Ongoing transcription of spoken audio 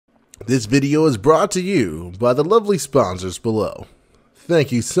This video is brought to you by the lovely sponsors below. Thank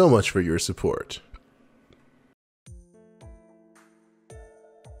you so much for your support.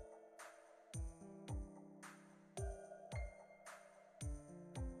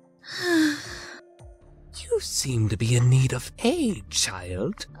 You seem to be in need of aid,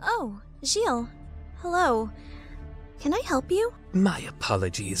 child. Oh, Gilles. Hello. Can I help you? My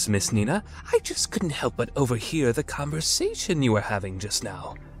apologies, Miss Nina. I just couldn't help but overhear the conversation you were having just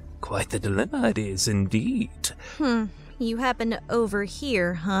now. Quite the dilemma it is, indeed. You happen to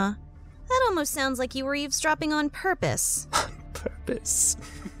overhear, huh? That almost sounds like you were eavesdropping on purpose. Purpose?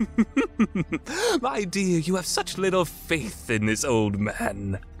 My dear, you have such little faith in this old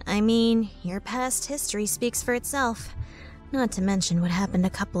man. I mean, your past history speaks for itself. Not to mention what happened a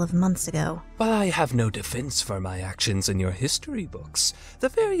couple of months ago. While I have no defense for my actions in your history books, the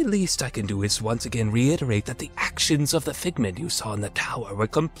very least I can do is once again reiterate that the actions of the figment you saw in the tower were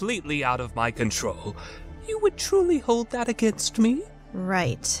completely out of my control. You would truly hold that against me?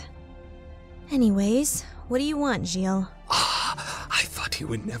 Right. Anyways, what do you want, Gilles? I thought you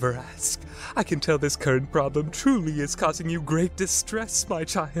would never ask. I can tell this current problem truly is causing you great distress, my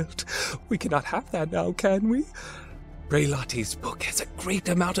child. We cannot have that now, can we? Breloti's book has a great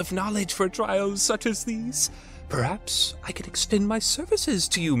amount of knowledge for trials such as these. Perhaps I could extend my services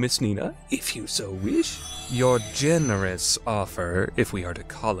to you, Miss Nina, if you so wish. Your generous offer, if we are to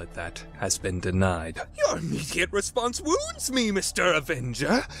call it that, has been denied. Your immediate response wounds me, Mr.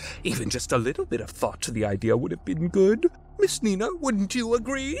 Avenger. Even just a little bit of thought to the idea would have been good. Miss Nina, wouldn't you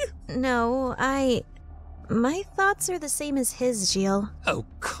agree? No, My thoughts are the same as his, Gilles. Oh,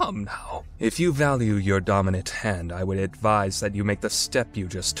 come now. If you value your dominant hand, I would advise that you make the step you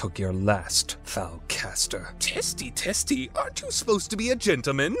just took your last, foul caster. Testy, aren't you supposed to be a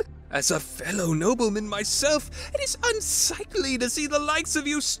gentleman? As a fellow nobleman myself, it is unsightly to see the likes of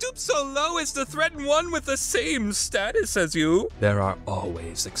you stoop so low as to threaten one with the same status as you. There are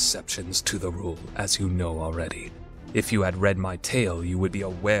always exceptions to the rule, as you know already. If you had read my tale, you would be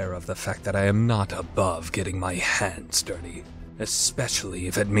aware of the fact that I am not above getting my hands dirty, especially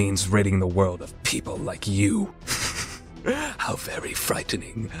if it means ridding the world of people like you. How very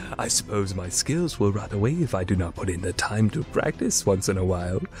frightening. I suppose my skills will rot away if I do not put in the time to practice once in a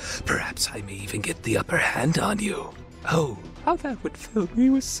while. Perhaps I may even get the upper hand on you. Oh, how that would fill me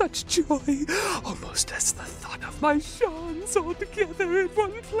with such joy, almost as the thought of my Shans all together in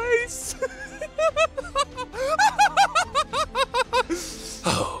one place.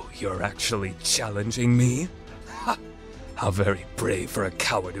 Oh, you're actually challenging me? Ha! How very brave for a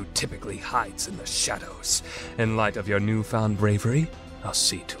coward who typically hides in the shadows. In light of your newfound bravery, I'll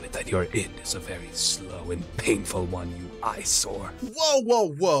see to it that your end is a very slow and painful one, you eyesore.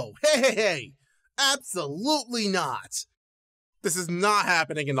 Whoa. Hey. Absolutely not. This is not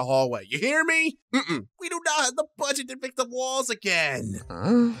happening in the hallway. You hear me? We do not have the budget to fix the walls again.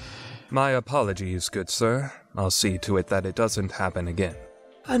 My apologies, good sir. I'll see to it that it doesn't happen again.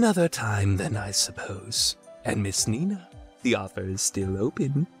 Another time, then, I suppose. And Miss Nina, the offer is still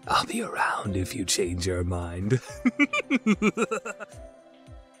open. I'll be around if you change your mind.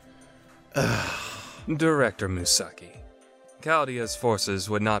 Director Musaki, Chaldea's forces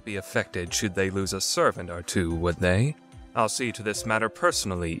would not be affected should they lose a servant or two, would they? I'll see to this matter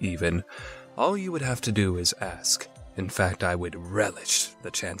personally, even. All you would have to do is ask. In fact, I would relish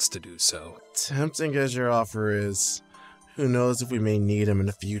the chance to do so. Tempting as your offer is, who knows if we may need him in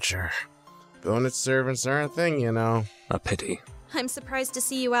the future. Bonus servants aren't a thing, you know. A pity. I'm surprised to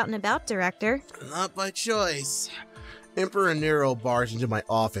see you out and about, Director. Not by choice. Emperor Nero barged into my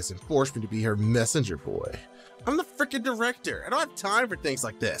office and forced me to be her messenger boy. I'm the frickin' director. I don't have time for things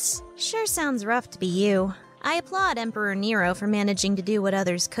like this. Sure sounds rough to be you. I applaud Emperor Nero for managing to do what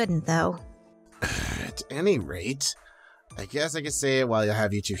others couldn't, though. At any rate, I guess I can say it while I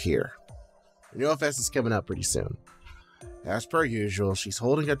have you two here. Nerofest is coming up pretty soon. As per usual, she's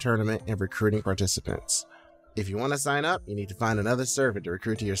holding a tournament and recruiting participants. If you want to sign up, you need to find another servant to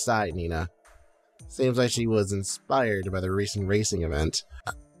recruit to your side, Nina. Seems like she was inspired by the recent racing event.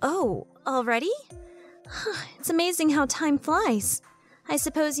 Oh, already? It's amazing how time flies. I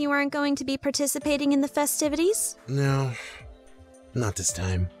suppose you aren't going to be participating in the festivities? No, not this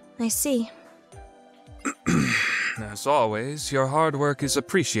time. I see. As always, your hard work is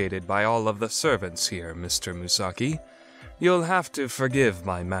appreciated by all of the servants here, Mr. Musaki. You'll have to forgive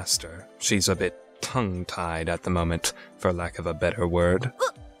my master. She's a bit tongue-tied at the moment, for lack of a better word.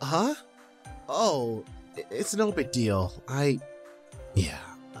 Huh? Oh, it's no big deal. Yeah,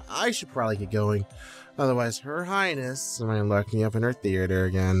 I should probably get going. Otherwise, Her Highness might lock me up in her theater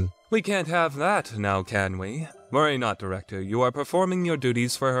again. We can't have that now, can we? Worry not, Director. You are performing your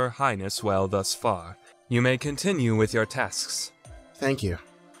duties for Her Highness well thus far. You may continue with your tasks. Thank you.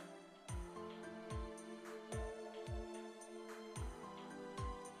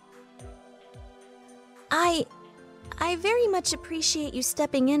 I very much appreciate you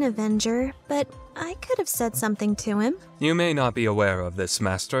stepping in, Avenger, but I could have said something to him. You may not be aware of this,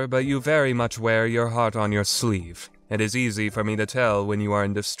 Master, but you very much wear your heart on your sleeve. It is easy for me to tell when you are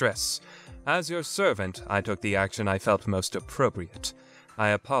in distress. As your servant, I took the action I felt most appropriate. I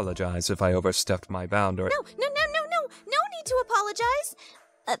apologize if I overstepped my bound or— No need to apologize.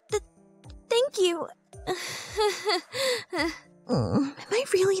 Thank you. Am I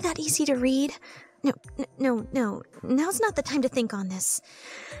really that easy to read? No. Now's not the time to think on this.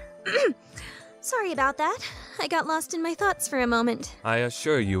 Sorry about that. I got lost in my thoughts for a moment. I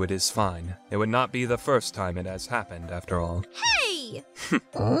assure you it is fine. It would not be the first time it has happened, after all. Hey! You're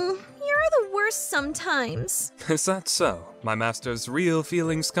the worst sometimes. Is that so? My master's real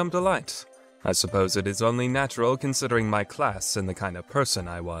feelings come to light. I suppose it is only natural considering my class and the kind of person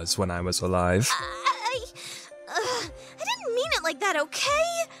I was when I was alive. I didn't mean it like that,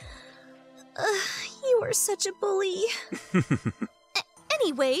 okay? You were such a bully.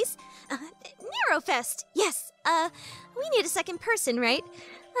 Anyways, Nerofest, yes. We need a second person, right?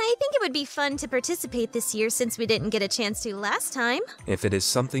 I think it would be fun to participate this year since we didn't get a chance to last time. If it is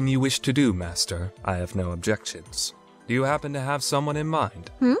something you wish to do, Master, I have no objections. Do you happen to have someone in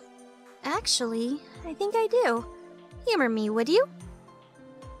mind? Actually, I think I do. Humor me, would you?